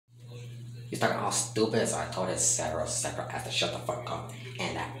He's talking all stupid, so I told his Sarah ass to shut the fuck up.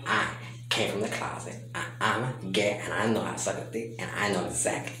 And that I came from the closet. I'm gay and I know how to suck a dick and I know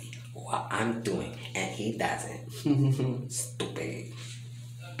exactly what I'm doing. And he doesn't. Stupid.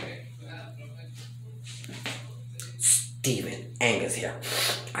 Steven Angus here.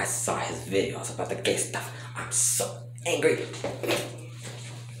 I saw his videos about the gay stuff. I'm so angry.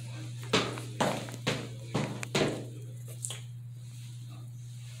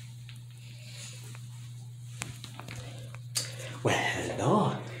 Well,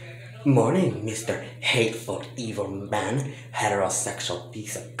 hello. Morning, Mr. Hateful Evil Man, heterosexual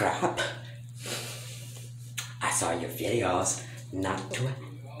piece of crap. I saw your videos, not to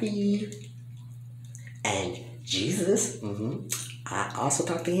be. And Jesus, I also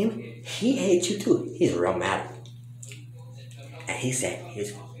talked to him. He hates you too. He's real mad. And he said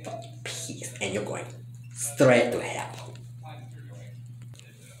he's for peace and you're going straight to hell.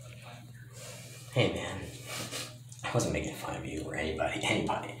 Hey man, I wasn't making fun of you or anybody.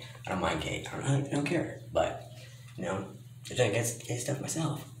 I don't mind gay. I don't care. But, you know, I'm trying to get gay stuff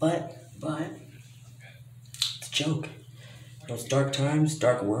myself. But, it's a joke. You know, it's dark times,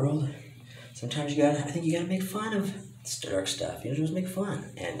 dark world. Sometimes I think you gotta make fun of dark stuff. You know, just make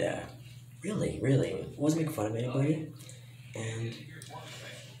fun. And, really, wasn't making fun of anybody. And,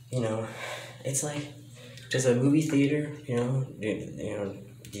 you know, it's like, just a movie theater, you know,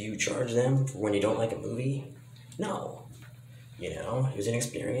 do you charge them for when you don't like a movie? No. You know, it was an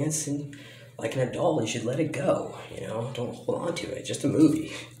experience, and like an adult, you should let it go. You know, don't hold on to it. Just a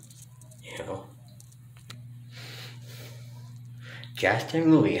movie. You know, just a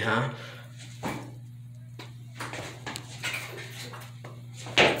movie, huh?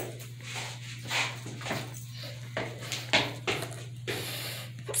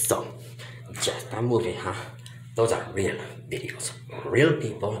 So, just a movie, huh? Those are real videos, real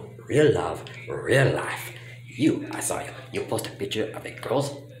people, real love, real life. I saw you. You post a picture of a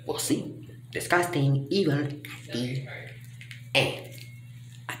girl's pussy, disgusting, evil, nasty. And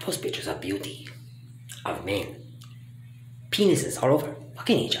I post pictures of beauty, of men, penises all over,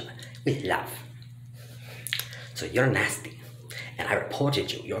 fucking each other, with love. So you're nasty. And I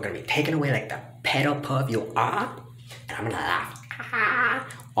reported you. You're gonna be taken away like the pedo perv you are. And I'm gonna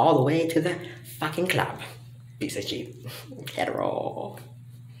laugh all the way to the fucking club. Piece of shit. Hedgerow.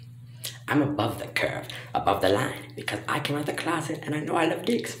 I'm above the curve, above the line, because I came out of the closet and I know I love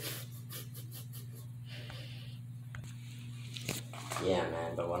dicks. Yeah,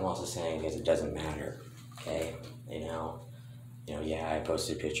 man, but what I'm also saying is it doesn't matter, okay? You know, yeah, I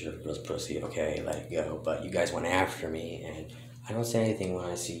posted a picture of girl's pussy, okay, let it go, but you guys went after me, and I don't say anything when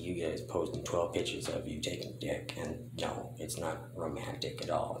I see you guys posting 12 pictures of you taking dick, and no, it's not romantic at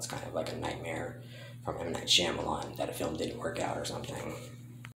all. It's kind of like a nightmare from M. Night Shyamalan that a film didn't work out or something.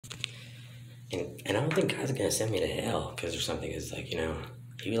 And I don't think guys are gonna send me to hell because or something. Is like, you know,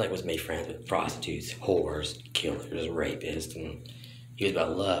 he was made friends with prostitutes, whores, killers, rapists, and he was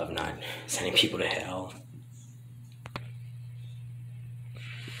about love, not sending people to hell.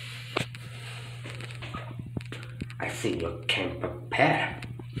 I see you came prepared.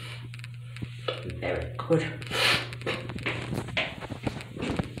 Very good.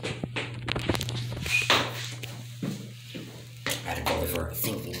 I had to go over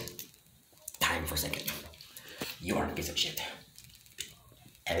thinking. For a second. You are a piece of shit.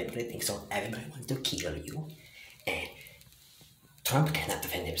 Everybody thinks so. Everybody wants to kill you. And Trump cannot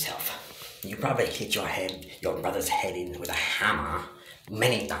defend himself. You probably hit your brother's head in with a hammer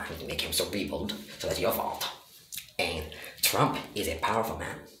many times to make him so rebuild. So that's your fault. And Trump is a powerful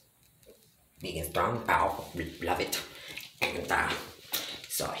man. Being strong, powerful, we love it. And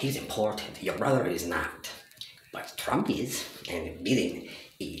so he's important. Your brother is not. But Trump is, and Biden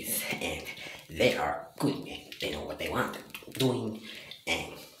is, and they are good men. They know what they want doing,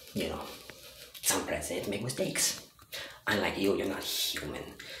 and you know, some presidents make mistakes. Unlike you, you're not human.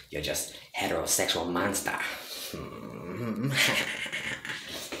 You're just heterosexual monster.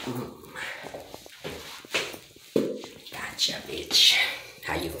 Gotcha, bitch.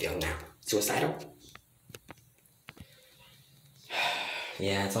 How you feel now? Suicidal?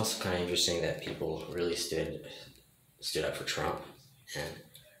 Yeah, it's also kind of interesting that people really stood up for Trump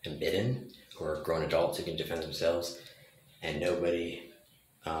and Biden, who are grown adults who can defend themselves, and nobody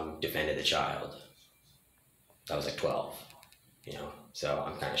defended the child. That was like 12, you know? So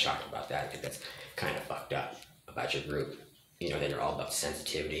I'm kind of shocked about that. I think that's kind of fucked up about your group. You know, that you're all about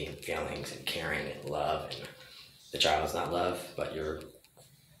sensitivity and feelings and caring and love, and the child's not love, but your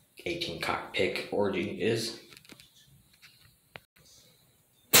 18 cock pick orgy is.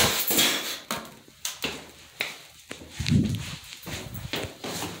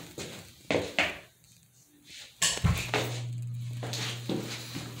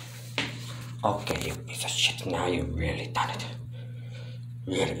 Okay, you piece of shit. Now you really done it.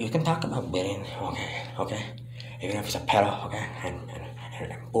 Really, you can talk about bullying, okay? Even if it's a pedo, okay?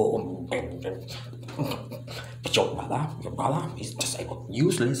 But your brother is disabled,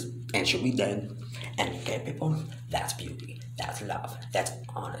 useless, and should be dead. And gay people, that's beauty, that's love, that's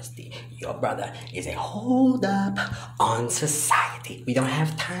honesty. Your brother is a hold up on society. We don't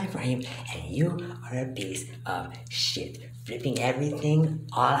have time for him, and you are a piece of shit. Flipping everything,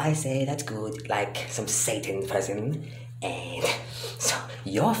 all I say that's good, like some Satan person. And so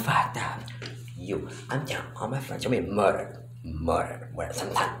you're fucked up. I'm telling all my friends, you'll be murdered. Murdered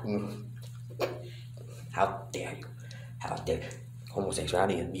sometime. How dare you? How dare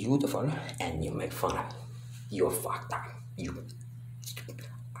homosexuality is beautiful and you make fun of it. You're fucked up.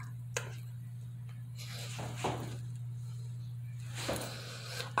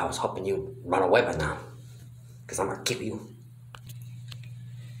 I was hoping you'd run away by now. Because I'm gonna kill you.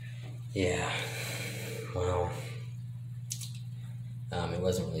 Yeah. Well. It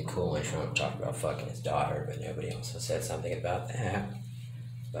wasn't really cool when Trump talked about fucking his daughter, but nobody else has said something about that.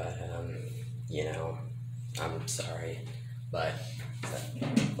 But, I'm sorry, but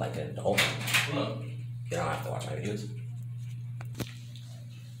like an adult, you don't have to watch my videos.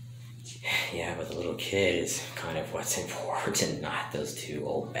 Yeah, but the little kid is kind of what's important, not those two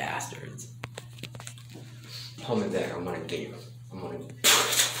old bastards. Hold me back, I'm gonna get you.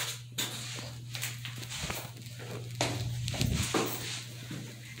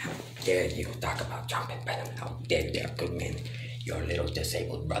 How dare you talk about jumping venom? How dare you, good man? Your little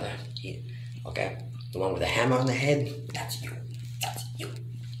disabled brother, okay? The one with the hammer on the head, that's you. You're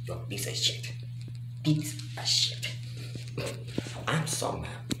a piece of shit. I'm so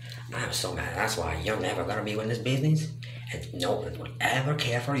mad. That's why you're never gonna be in this business. And no one will ever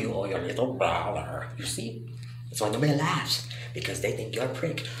care for you or your little brother. You see? That's why nobody laughs. Because they think you're a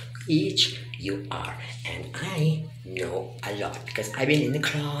prick. Each you are. And I know a lot because I've been in the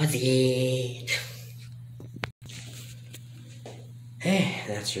closet. Hey,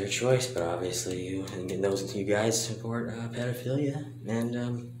 that's your choice, but obviously you guys support pedophilia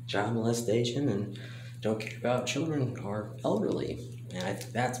and child molestation and don't care about children or elderly. And I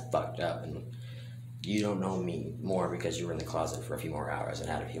think that's fucked up, and you don't know me more because you were in the closet for a few more hours and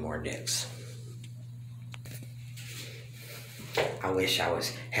had a few more dicks. I wish I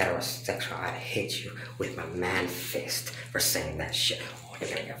was heterosexual. I'd hit you with my man fist for saying that shit. Oh, you're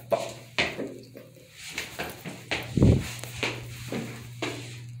gonna get fucked.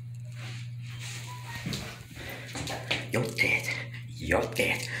 You're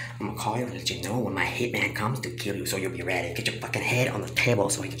dead. I'm gonna call you and let you know when my hitman comes to kill you, so you'll be ready. Get your fucking head on the table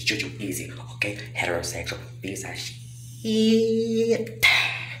so he can shoot you easy, okay? Heterosexual piece of shit.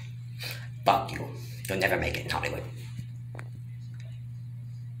 Fuck you. You'll never make it in Hollywood.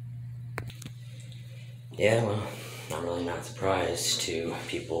 Yeah, well, I'm really not surprised to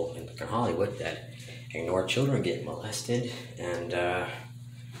people in Hollywood that ignore children getting molested and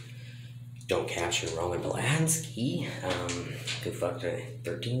don't capture Roman Polanski, who fucked a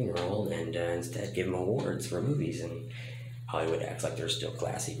 13-year-old, and instead give him awards for movies. And Hollywood acts like they're still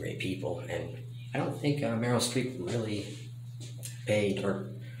classy, great people. And I don't think Meryl Streep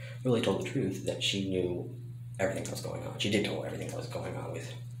really told the truth that she knew everything that was going on. She did know everything that was going on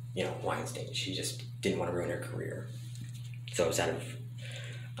with, Weinstein. She just didn't want to ruin her career. So it was out of,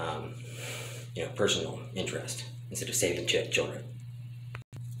 personal interest instead of saving children.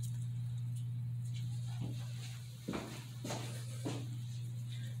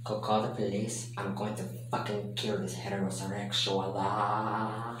 Go call the police. I'm going to fucking kill this heterosexual.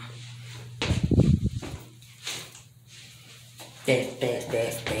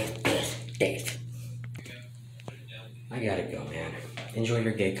 Death. I gotta go, man. Enjoy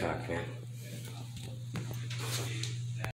your gay cock, man.